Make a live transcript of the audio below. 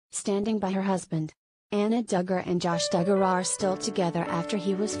standing by her husband. Anna Duggar and Josh Duggar are still together after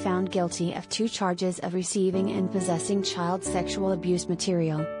he was found guilty of 2 charges of receiving and possessing child sexual abuse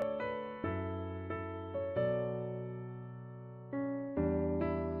material.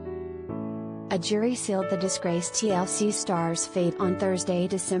 A jury sealed the disgraced TLC star's fate on Thursday,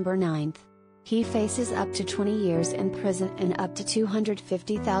 December 9. He faces up to 20 years in prison and up to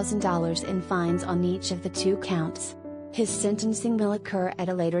 $250,000 in fines on each of the 2 counts. His sentencing will occur at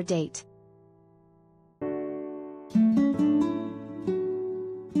a later date.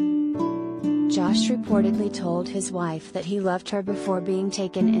 Josh reportedly told his wife that he loved her before being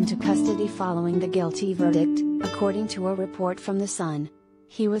taken into custody following the guilty verdict, according to a report from The Sun.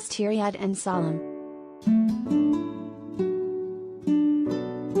 He was teary-eyed and solemn.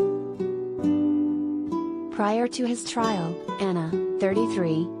 Prior to his trial, Anna,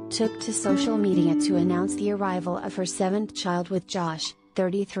 33, took to social media to announce the arrival of her 7th child with Josh,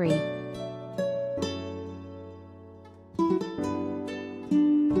 33.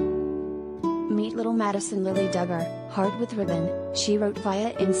 "Meet little Madison Lily Duggar, hard with ribbon," she wrote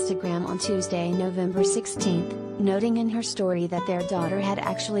via Instagram on Tuesday, November 16, noting in her story that their daughter had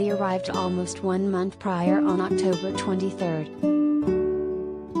actually arrived almost 1 month prior on October 23.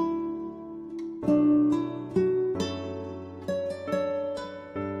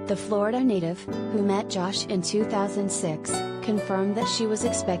 The Florida native, who met Josh in 2006, confirmed that she was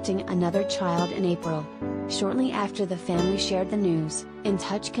expecting another child in April. Shortly after the family shared the news, In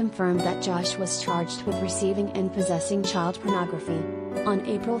Touch confirmed that Josh was charged with receiving and possessing child pornography. On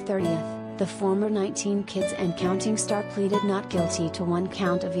April 30th, the former 19 Kids and Counting star pleaded not guilty to 1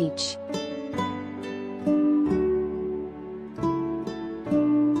 count of each.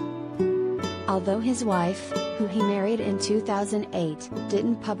 Although his wife, who he married in 2008,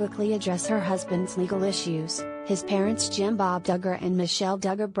 didn't publicly address her husband's legal issues, his parents Jim Bob Duggar and Michelle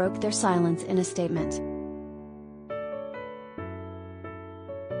Duggar broke their silence in a statement.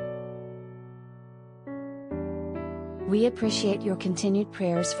 "We appreciate your continued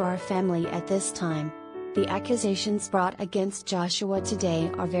prayers for our family at this time. The accusations brought against Joshua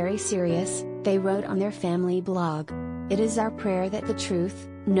today are very serious," they wrote on their family blog. "It is our prayer that the truth,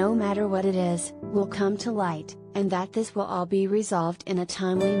 no matter what it is, will come to light, and that this will all be resolved in a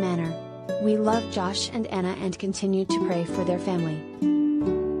timely manner. We love Josh and Anna and continue to pray for their family."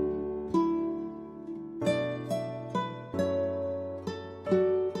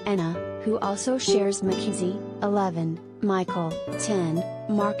 Anna, who also shares Mackenzie, 11, Michael, 10,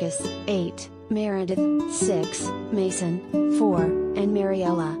 Marcus, 8, Meredith, 6, Mason, 4, and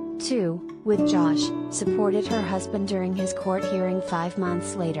Mariella, 2, with Josh, supported her husband during his court hearing 5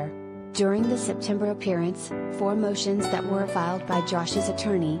 months later. During the September appearance, 4 motions that were filed by Josh's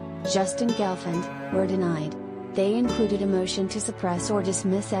attorney, Justin Gelfand, were denied. They included a motion to suppress or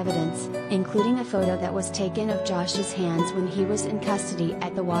dismiss evidence, including a photo that was taken of Josh's hands when he was in custody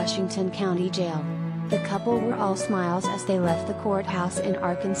at the Washington County Jail. The couple were all smiles as they left the courthouse in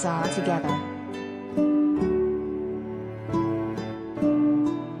Arkansas together.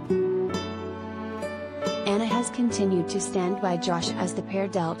 Anna has continued to stand by Josh as the pair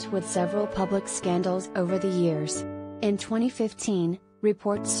dealt with several public scandals over the years. In 2015,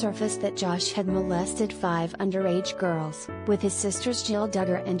 reports surfaced that Josh had molested 5 underage girls, with his sisters Jill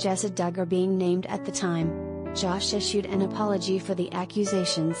Duggar and Jessa Duggar being named at the time. Josh issued an apology for the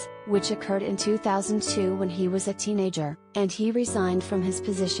accusations, which occurred in 2002 when he was a teenager, and he resigned from his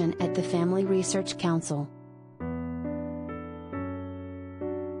position at the Family Research Council.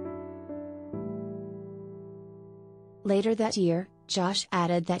 Later that year, Josh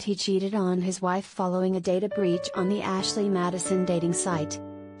added that he cheated on his wife following a data breach on the Ashley Madison dating site.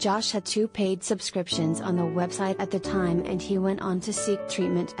 Josh had 2 paid subscriptions on the website at the time, and he went on to seek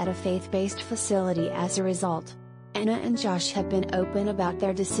treatment at a faith-based facility as a result. Anna and Josh have been open about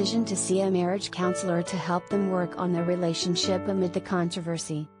their decision to see a marriage counselor to help them work on their relationship amid the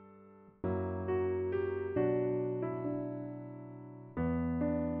controversy.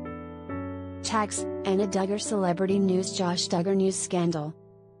 Tags: Anna Duggar Celebrity News Josh Duggar News Scandal.